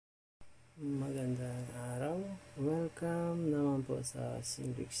naman po sa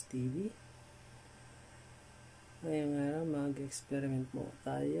Sinrix TV. Ngayong araw mag-experiment po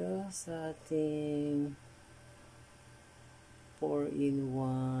tayo sa ating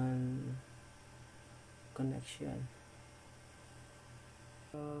 4-in-1 connection.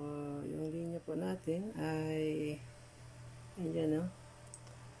 Yung linya po natin ay ayan,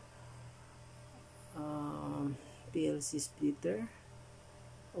 PLC splitter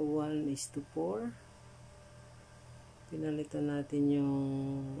 1:4. Pinalitan natin yung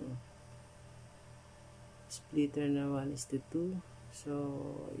splitter na 1:2. So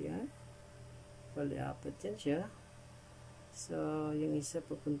yan, bali apat yan siya. So yung isa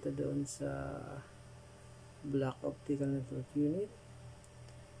papunta doon sa black Optical Network Unit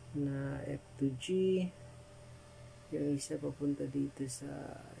na F2G, yung isa papunta dito sa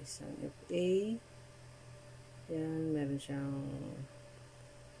isang FA. Yan, meron siyang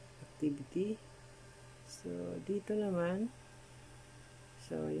activity. So dito naman,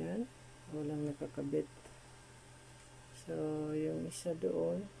 so yan, walang nakakabit. So yung isa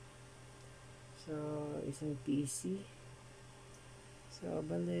doon, so isang PC. So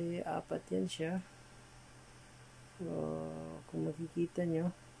bali apat yan siya. So kung makikita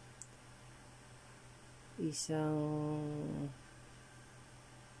nyo, isang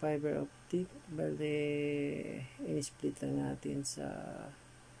fiber optic, bali in-split lang natin sa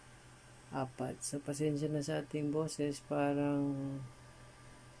apat. So pasensya na sa ating boses, parang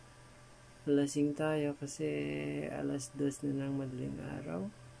lasing tayo kasi alas 2 na ng madaling araw.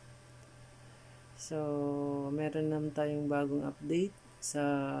 So meron naman tayong bagong update sa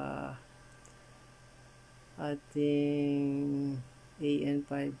ating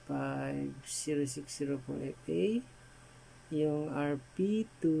AN5506-04, yung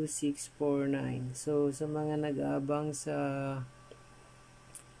RP2649. So sa mga nag-aabang sa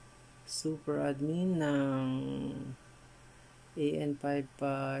super admin ng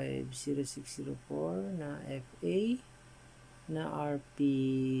AN5506-04 na FA na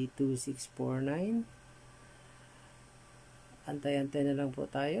RP2649, antay-antay na lang po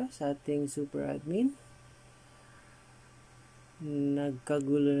tayo sa ating super admin.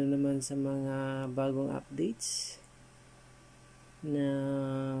 Nagkagulo na naman sa mga bagong updates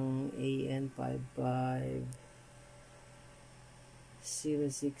ng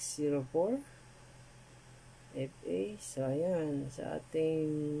AN5506-04 FA. So ayan, sa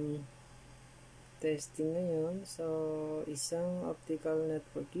ating testing ngayon, so isang optical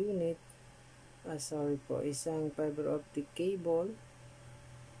network unit, isang fiber optic cable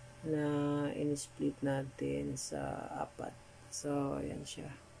na in-split natin sa apat. So ayan siya.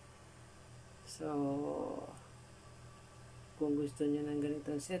 So kung gusto niyo ng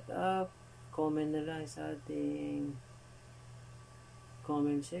ganitong setup, comment na lang sa ating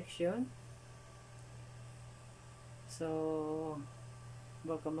comment section. So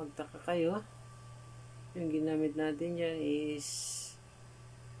baka magtaka kayo, yung ginamit natin dyan is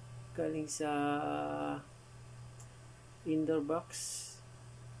galing sa indoor box.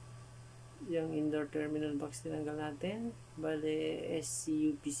 Yung indoor terminal box tinanggal natin, bale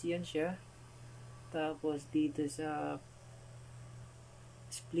SCUPC yan siya. Tapos dito sa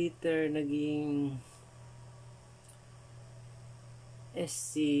splitter naging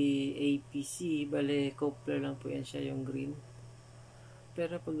SCAPC, bale coupler lang po yan siya, yung green.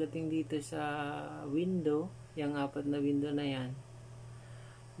 Pero pagdating dito sa window, yung apat na window na yan,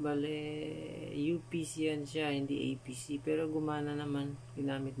 bale UPC yan siya, hindi APC. Pero gumana naman,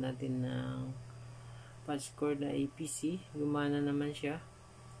 ginamit natin ng patch cord na APC, gumana naman siya.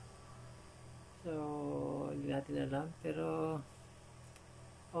 So hindi natin alam, pero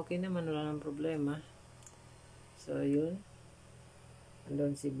okay naman, wala nang problema. So yun,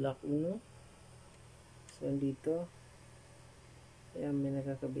 andun si block 1. So dito, ayan, may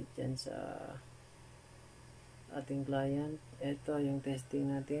nakakabit dyan sa ating client. Ito yung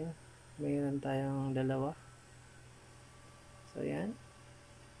testing natin, mayroon tayong dalawa. So yan,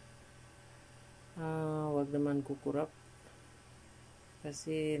 wag naman kukurap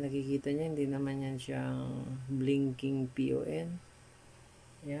kasi nakikita niya hindi naman yan siyang blinking PON.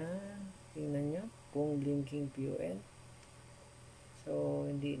 Yan, tingnan nyo kung blinking PON. So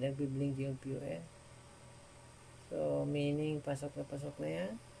hindi nagbi-blink yung PON, so meaning pasok na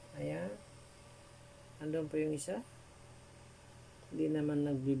yan. Ayan, andun po yung isa, hindi naman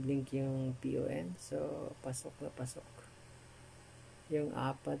nagbi-blink yung PON, so pasok na pasok yung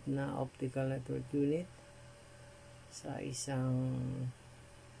apat na optical network unit sa isang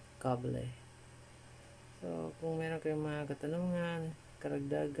kable. So kung meron kayong mga katanungan,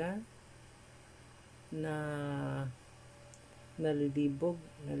 karagdagan na nalilito,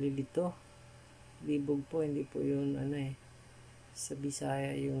 libog po, hindi po yun Sa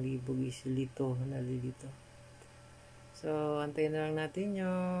Bisaya yung libog is lito, nalilito. So, antayin na lang natin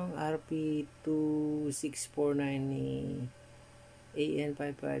yung RP2649 ni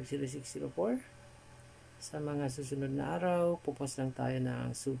AN5506-04. Sa mga susunod na araw, pupost lang tayo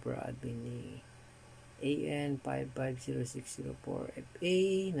ng super admin ni AN5506-04FA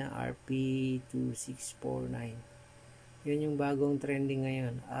na RP2649. Yun yung bagong trending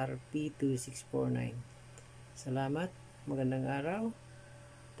ngayon, RP2649. Salamat, magandang araw.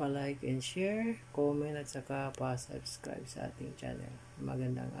 Pa-like and share, comment at saka pa-subscribe sa ating channel.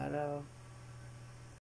 Magandang araw.